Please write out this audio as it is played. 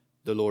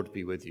The Lord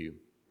be with you.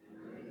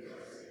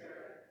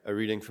 A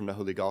reading from the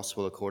Holy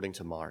Gospel according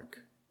to Mark.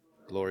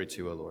 Glory to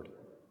you, O Lord.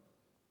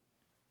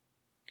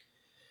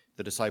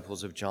 The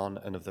disciples of John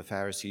and of the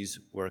Pharisees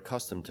were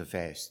accustomed to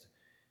fast.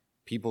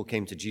 People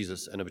came to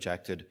Jesus and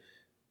objected,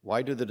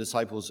 "Why do the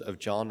disciples of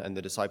John and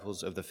the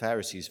disciples of the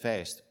Pharisees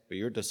fast, but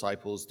your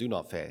disciples do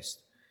not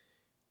fast?"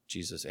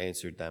 Jesus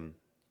answered them,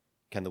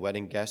 "Can the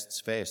wedding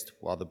guests fast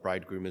while the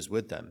bridegroom is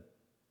with them?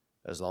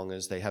 As long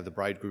as they have the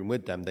bridegroom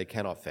with them, they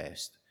cannot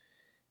fast.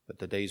 But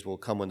the days will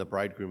come when the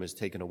bridegroom is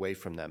taken away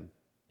from them,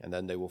 and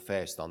then they will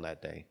fast on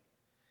that day.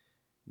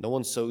 No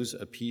one sews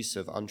a piece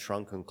of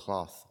unshrunken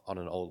cloth on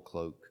an old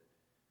cloak.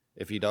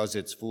 If he does,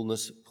 its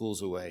fullness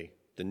pulls away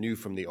the new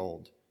from the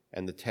old,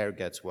 and the tear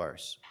gets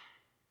worse.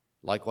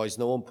 Likewise,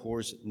 no one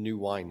pours new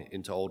wine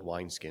into old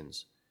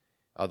wineskins.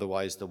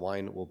 Otherwise, the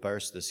wine will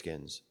burst the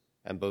skins,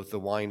 and both the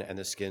wine and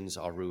the skins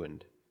are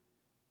ruined.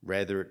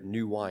 Rather,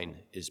 new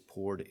wine is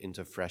poured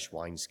into fresh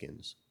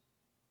wineskins."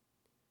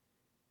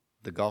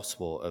 The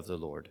Gospel of the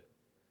Lord.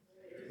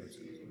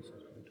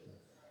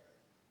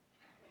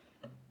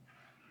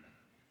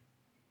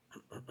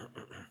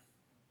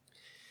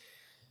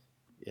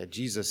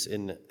 Jesus,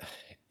 in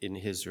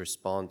his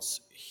response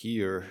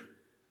here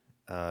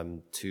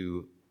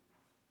to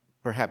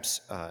perhaps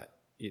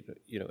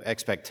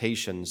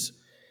expectations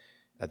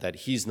that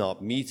he's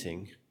not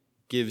meeting,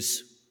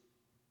 gives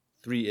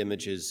three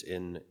images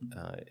in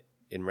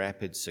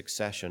rapid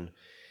succession,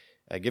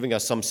 giving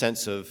us some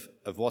sense of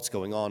what's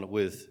going on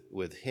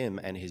with him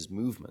and his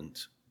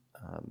movement.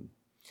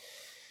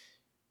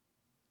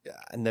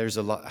 And there's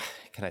a lot.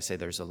 Can I say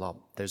there's a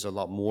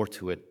lot more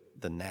to it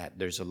than that?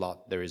 There is a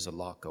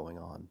lot going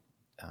on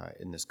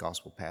in this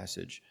gospel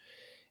passage,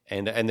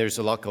 and there's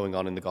a lot going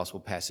on in the gospel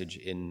passage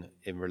in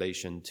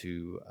relation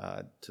to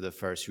the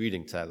first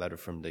reading, to that letter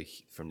from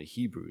the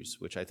Hebrews,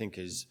 which I think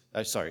is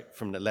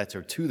from the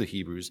letter to the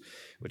Hebrews,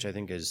 which I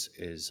think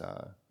is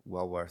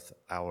well worth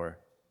our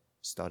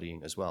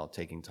studying as well,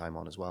 taking time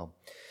on as well.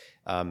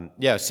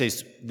 It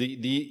says the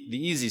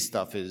easy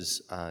stuff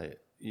is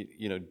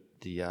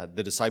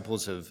the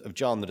disciples of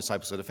John, the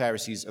disciples of the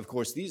Pharisees. Of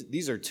course,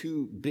 these are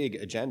two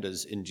big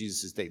agendas in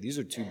Jesus' day. These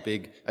are two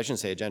big, I shouldn't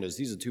say agendas,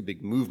 these are two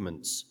big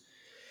movements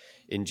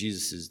in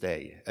Jesus'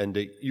 day. And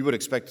you would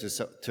expect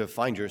to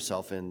find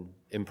yourself in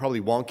probably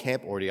one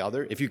camp or the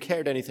other. If you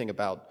cared anything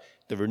about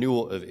the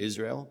renewal of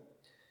Israel,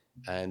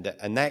 and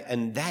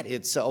that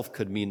itself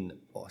could mean,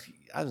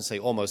 I wouldn't say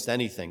almost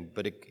anything,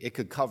 but it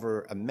could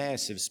cover a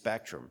massive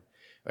spectrum,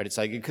 right? It's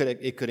like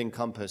it could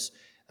encompass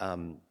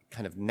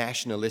kind of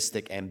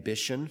nationalistic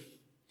ambition.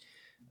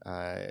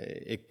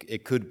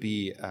 It could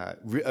be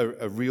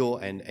a real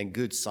and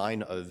good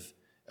sign of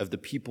the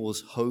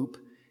people's hope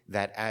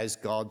that as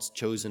God's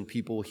chosen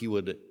people, he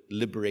would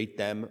liberate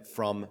them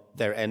from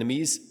their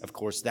enemies. Of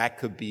course, that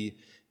could be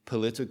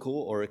political,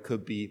 or it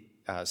could be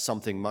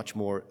something much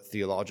more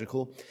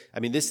theological. I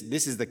mean, this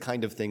is the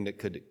kind of thing that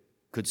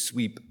could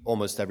sweep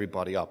almost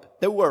everybody up.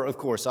 There were, of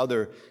course,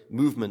 other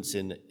movements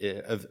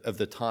of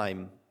the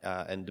time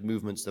and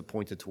movements that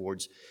pointed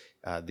towards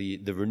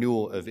the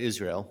renewal of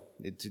Israel,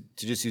 to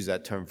just use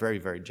that term very,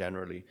 very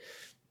generally.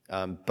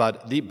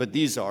 But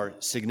these are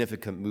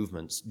significant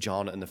movements,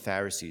 John and the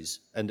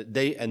Pharisees, and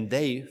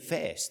they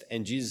fast,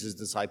 and Jesus'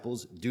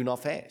 disciples do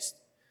not fast.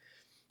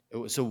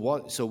 So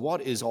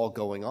what is all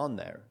going on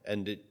there?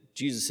 And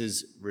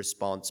Jesus'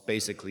 response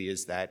basically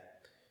is that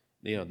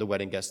the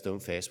wedding guests don't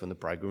fast when the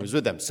bridegroom is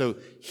with them. So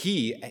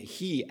he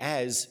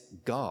as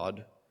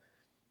God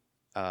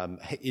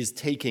is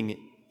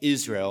taking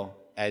Israel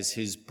as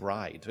his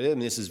bride. I mean,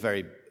 this is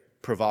very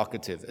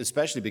provocative,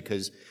 especially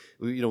because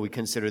we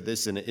consider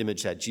this an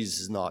image that Jesus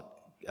is not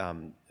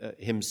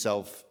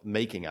himself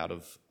making out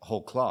of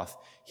whole cloth.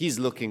 He's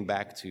looking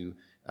back to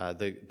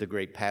the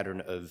great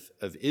pattern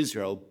of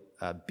Israel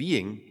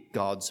being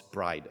God's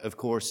bride. Of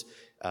course,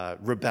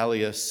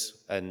 rebellious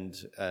and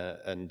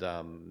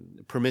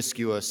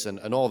promiscuous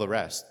and all the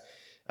rest.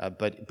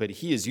 But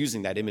he is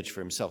using that image for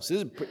himself.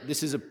 So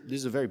this is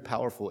a very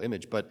powerful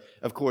image. But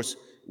of course,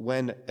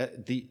 when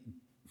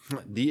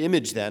the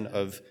image then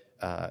of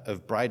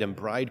bride and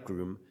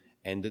bridegroom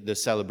and the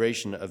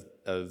celebration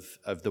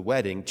of the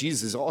wedding,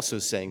 Jesus is also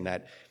saying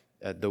that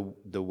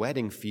the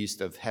wedding feast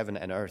of heaven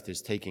and earth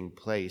is taking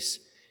place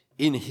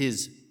in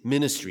his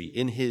ministry,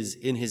 in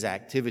his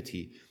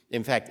activity.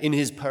 In fact, in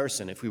his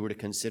person, if we were to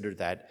consider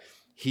that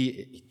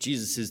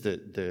Jesus is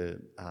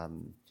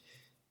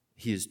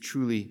he is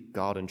truly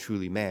God and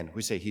truly man.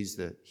 We say he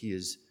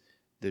is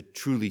the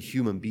truly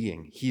human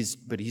being.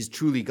 But he's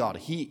truly God.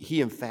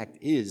 He in fact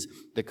is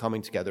the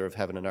coming together of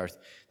heaven and earth,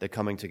 the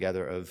coming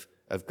together of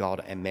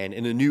God and man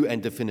in a new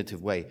and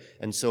definitive way.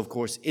 And so, of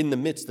course, in the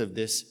midst of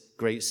this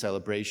great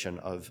celebration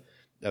of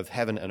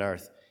heaven and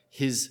earth,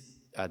 his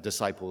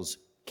disciples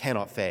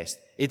cannot fast.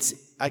 It's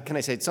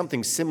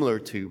something similar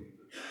to.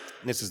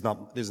 This is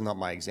not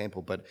my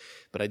example, but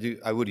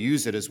I would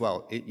use it as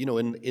well.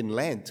 In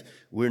Lent,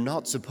 we're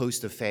not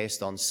supposed to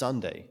fast on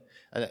Sunday.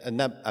 And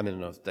that, I don't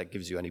know if that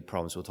gives you any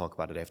problems. We'll talk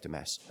about it after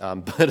Mass.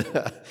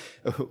 But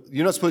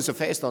you're not supposed to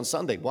fast on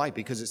Sunday. Why?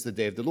 Because it's the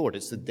day of the Lord.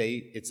 It's the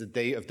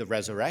day of the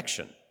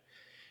resurrection,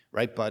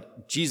 right?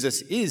 But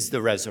Jesus is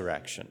the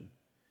resurrection,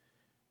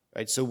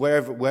 right? So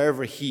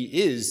wherever he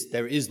is,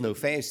 there is no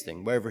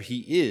fasting. Wherever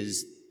he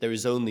is, there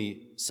is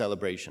only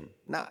celebration.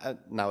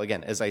 Now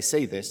again, as I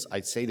say this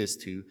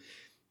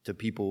to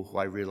people who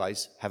I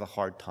realize have a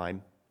hard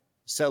time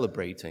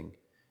celebrating.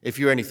 If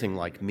you're anything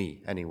like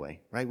me, anyway,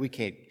 right? We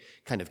can't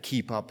kind of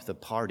keep up the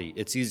party.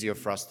 It's easier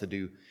for us to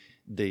do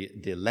the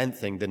Lent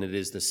thing than it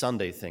is the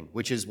Sunday thing,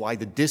 which is why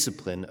the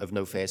discipline of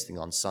no fasting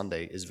on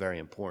Sunday is very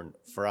important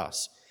for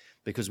us,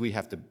 because we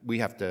have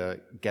to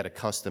get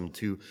accustomed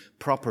to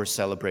proper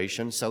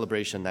celebration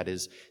that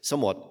is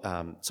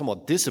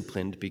somewhat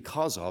disciplined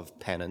because of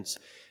penance.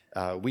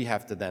 We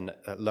have to then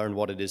learn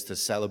what it is to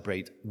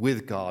celebrate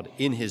with God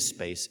in his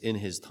space, in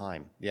his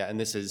time. Yeah, and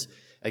this is,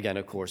 again,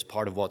 of course,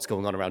 part of what's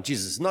going on around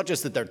Jesus. It's not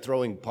just that they're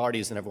throwing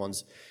parties and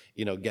everyone's,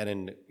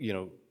 getting,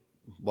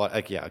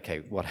 whatever.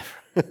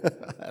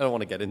 I don't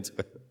want to get into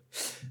it.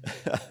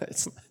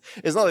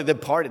 It's not like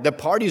the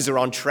parties are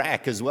on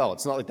track as well.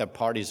 It's not like their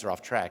parties are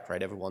off track,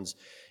 right? Everyone's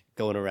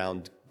going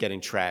around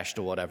getting trashed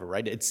or whatever,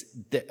 right?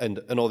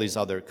 And all these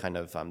other kind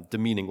of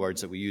demeaning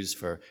words that we use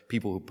for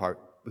people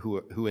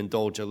who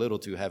indulge a little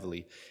too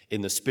heavily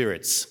in the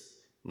spirits.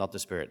 Not the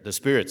spirit, the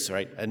spirits,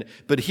 right?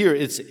 But here,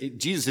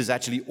 Jesus is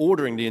actually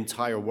ordering the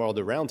entire world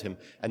around him,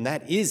 and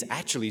that is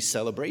actually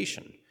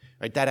celebration,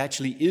 right? That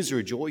actually is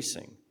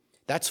rejoicing.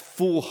 That's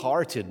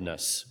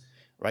full-heartedness,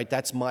 right?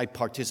 That's my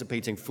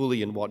participating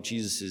fully in what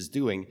Jesus is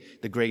doing,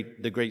 the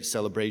great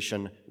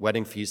celebration,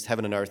 wedding feast,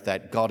 heaven and earth,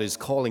 that God is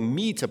calling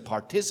me to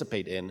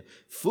participate in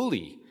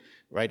fully,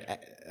 right?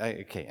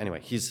 Okay, anyway,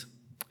 he's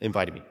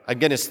invited me. I'm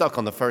getting stuck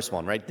on the first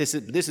one, right? This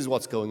is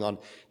what's going on.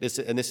 This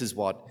is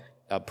what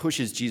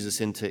pushes Jesus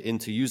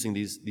into using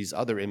these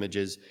other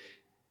images.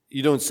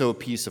 You don't sew a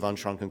piece of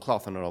unshrunken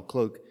cloth on an old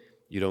cloak.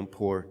 You don't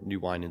pour new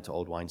wine into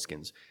old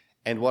wineskins.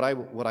 And what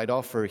I'd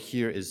offer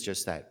here is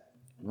just that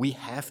we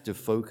have to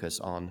focus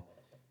on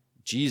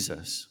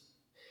Jesus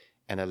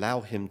and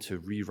allow him to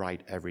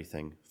rewrite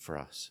everything for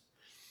us.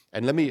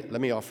 And let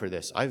me offer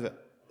this. I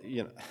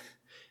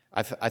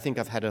think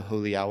I've had a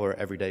holy hour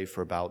every day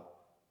for about,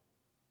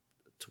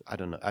 I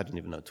don't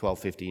even know, 12,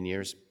 15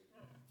 years.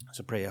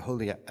 So pray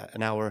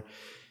an hour,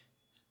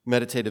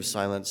 meditative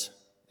silence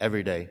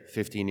every day,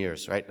 15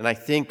 years, right? And I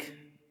think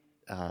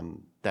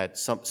that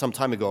some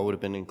time ago I would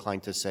have been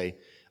inclined to say,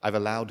 I've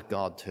allowed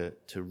God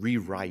to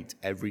rewrite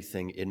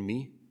everything in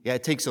me. Yeah,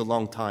 it takes a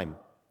long time,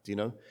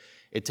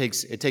 It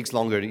takes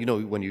longer.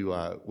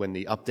 When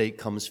the update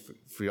comes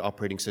for your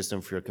operating system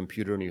for your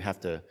computer, and you have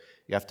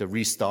to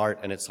restart,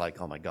 and it's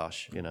like, oh my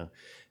gosh,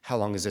 how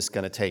long is this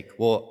going to take?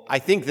 Well, I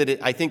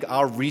think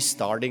our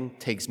restarting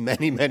takes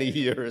many, many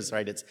years,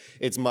 right?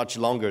 It's much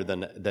longer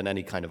than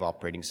any kind of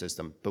operating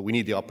system, but we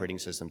need the operating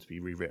system to be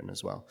rewritten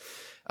as well.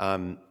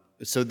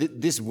 So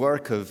this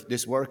work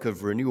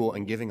of renewal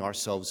and giving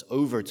ourselves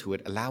over to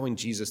it, allowing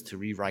Jesus to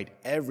rewrite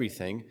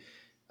everything,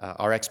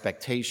 our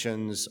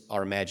expectations,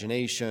 our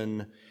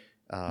imagination,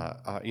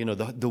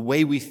 the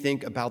way we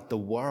think about the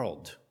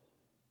world,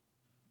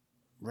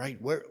 right?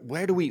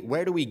 Where do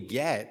we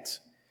get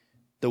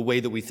the way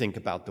that we think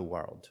about the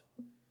world?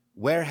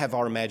 Where have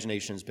our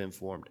imaginations been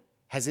formed?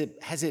 Has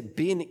it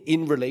been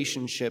in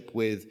relationship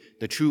with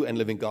the true and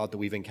living God that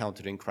we've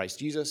encountered in Christ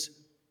Jesus,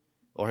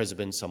 or has it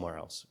been somewhere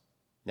else?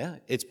 Yeah,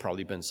 it's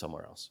probably been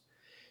somewhere else.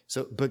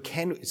 So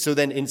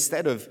then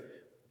instead of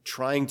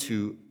trying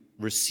to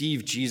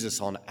receive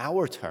Jesus on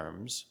our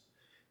terms,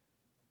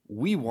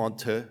 we want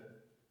to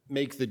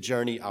make the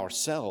journey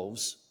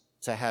ourselves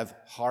to have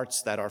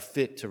hearts that are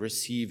fit to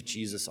receive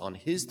Jesus on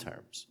his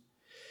terms.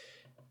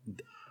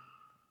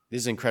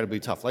 This is incredibly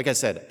tough. Like I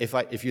said,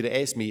 if you'd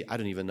asked me, I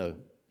don't even know,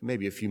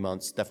 maybe a few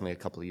months, definitely a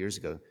couple of years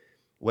ago,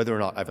 whether or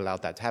not I've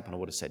allowed that to happen, I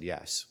would have said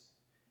yes.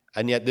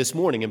 And yet this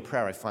morning in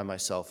prayer, I find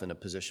myself in a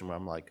position where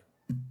I'm like,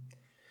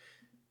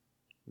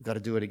 we've got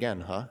to do it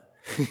again, huh?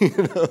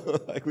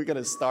 Like we're going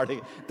to start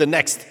the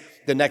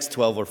next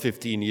 12 or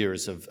 15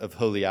 years of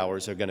holy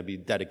hours are going to be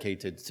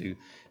dedicated to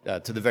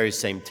the very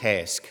same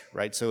task,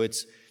 right? So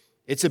it's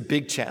a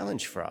big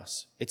challenge for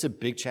us. It's a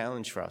big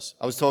challenge for us.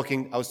 I was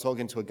talking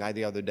to a guy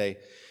the other day,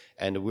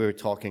 and we were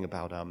talking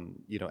about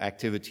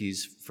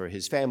activities for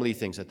his family,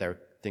 things that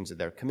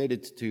they're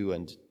committed to,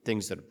 and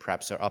things that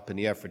perhaps are up in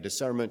the air for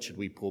discernment. Should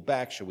we pull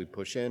back? Should we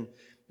push in?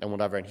 And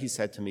whatever. And he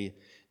said to me,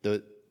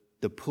 the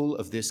pull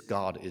of this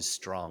God is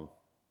strong.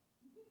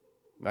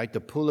 Right?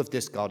 The pull of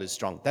this God is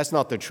strong. That's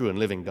not the true and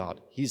living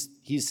God. He's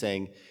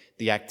saying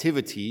the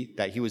activity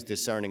that he was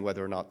discerning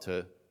whether or not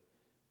to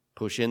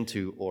push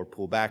into or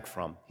pull back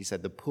from, he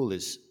said the pull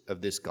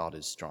of this God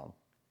is strong.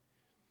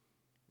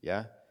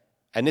 Yeah?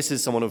 And this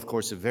is someone, of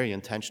course, very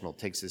intentional,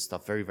 takes this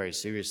stuff very, very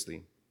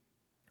seriously.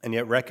 And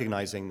yet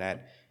recognizing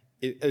that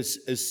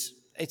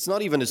it's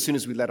not even as soon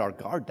as we let our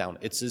guard down.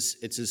 It's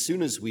as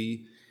soon as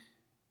we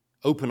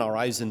open our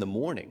eyes in the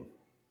morning.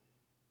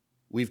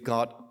 We've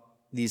got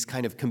these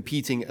kind of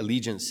competing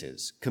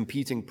allegiances,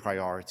 competing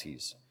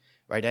priorities,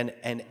 right?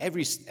 And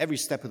every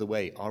step of the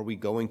way, are we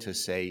going to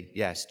say,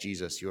 yes,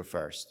 Jesus, you're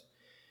first?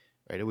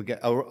 Right?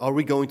 Are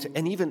we going to,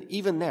 and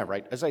even there,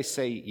 right? As I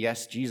say,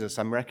 yes, Jesus,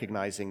 I'm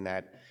recognizing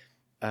that,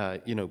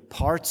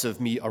 parts of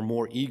me are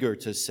more eager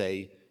to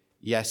say,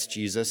 yes,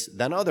 Jesus,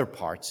 than other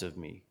parts of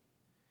me.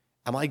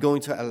 Am I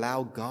going to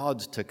allow God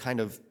to kind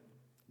of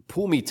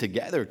pull me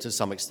together to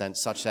some extent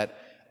such that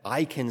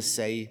I can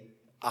say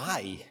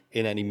I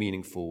in any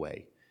meaningful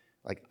way?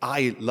 Like,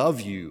 I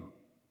love you,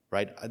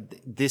 right?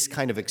 This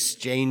kind of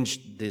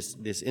exchange, this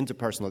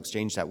interpersonal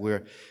exchange that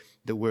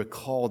we're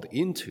called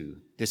into,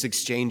 this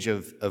exchange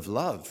of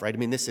love, right? I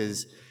mean, this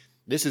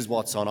is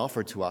what's on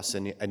offer to us,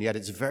 and yet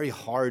it's very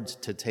hard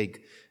to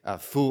take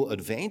full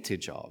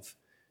advantage of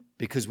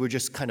because we're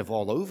just kind of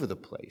all over the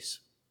place.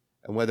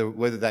 And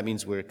whether that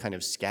means we're kind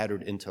of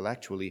scattered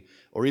intellectually,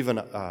 or even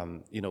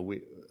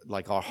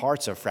our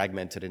hearts are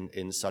fragmented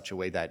in such a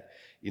way that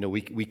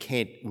we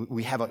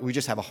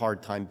just have a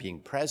hard time being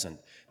present.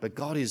 But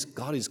God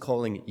is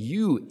calling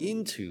you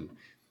into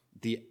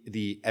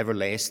the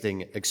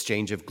everlasting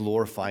exchange of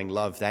glorifying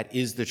love that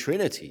is the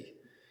Trinity.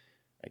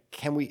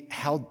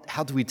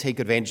 How do we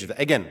take advantage of it?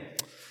 Again,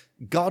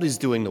 God is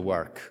doing the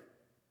work.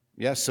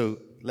 Yeah, so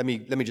let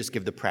me just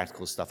give the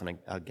practical stuff and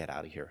I'll get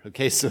out of here.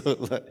 Okay, so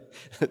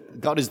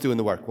God is doing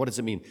the work. What does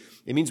it mean?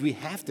 It means we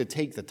have to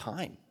take the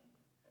time.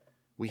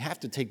 We have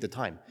to take the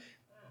time.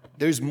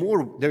 There's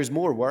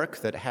more work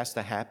that has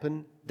to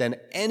happen than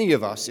any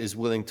of us is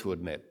willing to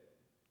admit.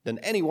 Than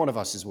any one of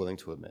us is willing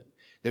to admit.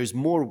 There's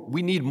more.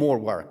 We need more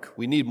work.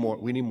 We need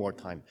more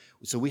time.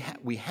 So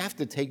we have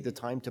to take the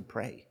time to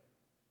pray.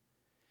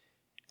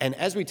 And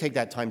as we take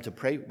that time to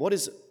pray, what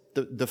is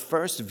the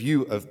first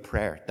view of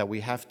prayer that we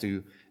have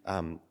to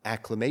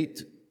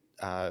acclimate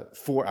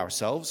for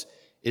ourselves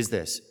is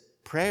this.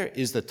 Prayer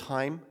is the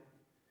time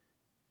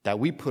that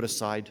we put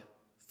aside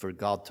for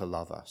God to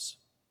love us.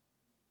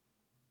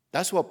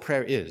 That's what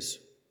prayer is,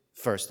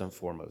 first and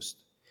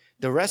foremost.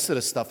 The rest of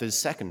the stuff is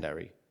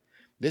secondary.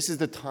 This is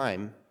the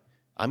time,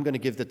 I'm going to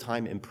give the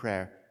time in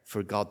prayer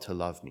for God to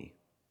love me.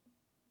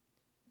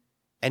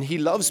 And He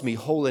loves me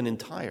whole and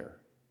entire.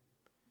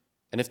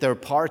 And if there are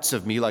parts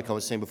of me, like I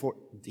was saying before,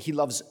 He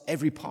loves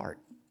every part.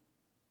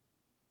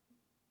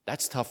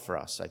 That's tough for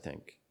us, I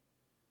think.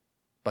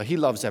 But He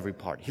loves every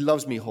part. He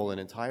loves me whole and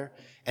entire.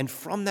 And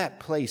from that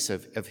place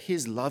of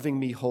His loving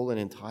me whole and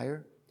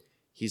entire,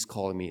 He's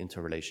calling me into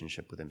a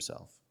relationship with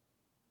Himself.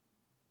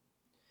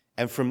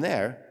 And from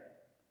there,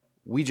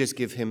 we just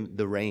give Him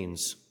the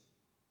reins.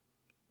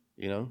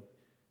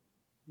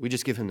 We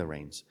just give Him the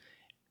reins.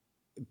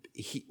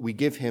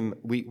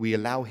 We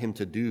allow Him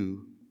to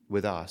do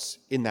with us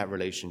in that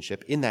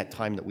relationship, in that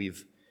time that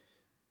we've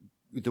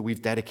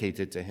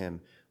dedicated to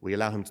Him. We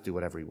allow Him to do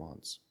whatever He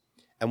wants,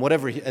 and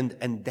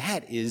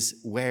that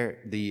is where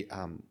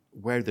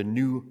the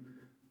new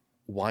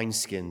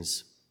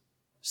wineskins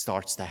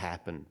starts to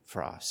happen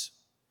for us,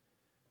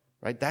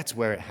 right? That's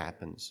where it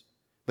happens.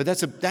 But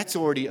that's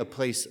already a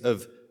place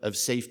of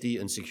safety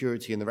and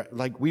security, and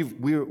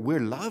we're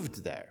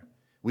loved there.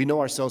 We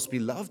know ourselves to be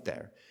loved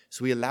there.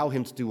 So we allow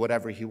Him to do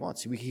whatever He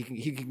wants.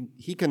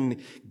 He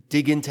can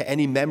dig into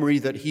any memory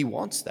that He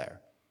wants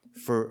there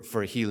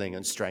for healing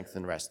and strength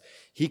and rest.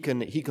 He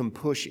can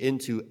push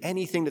into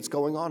anything that's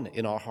going on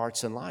in our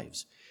hearts and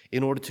lives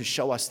in order to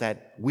show us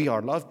that we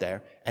are loved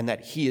there and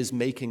that He is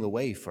making a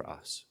way for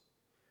us.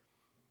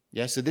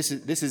 Yeah, so this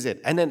is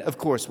it. And then, of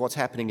course, what's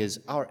happening is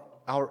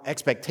our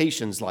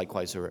expectations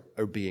likewise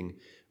are being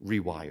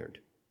rewired.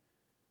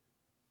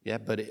 Yeah,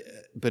 but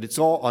it's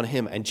all on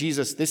Him. And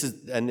Jesus, this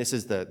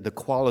is the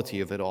quality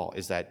of it all,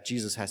 is that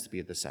Jesus has to be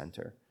at the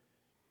center.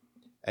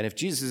 And if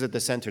Jesus is at the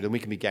center, then we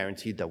can be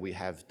guaranteed that we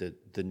have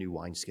the new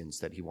wineskins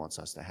that He wants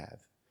us to have.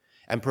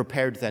 And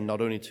prepared then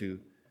not only to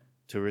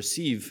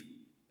receive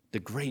the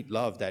great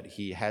love that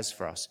He has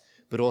for us,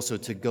 but also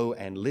to go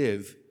and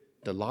live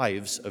the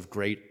lives of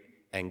great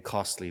and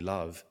costly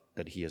love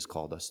that He has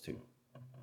called us to.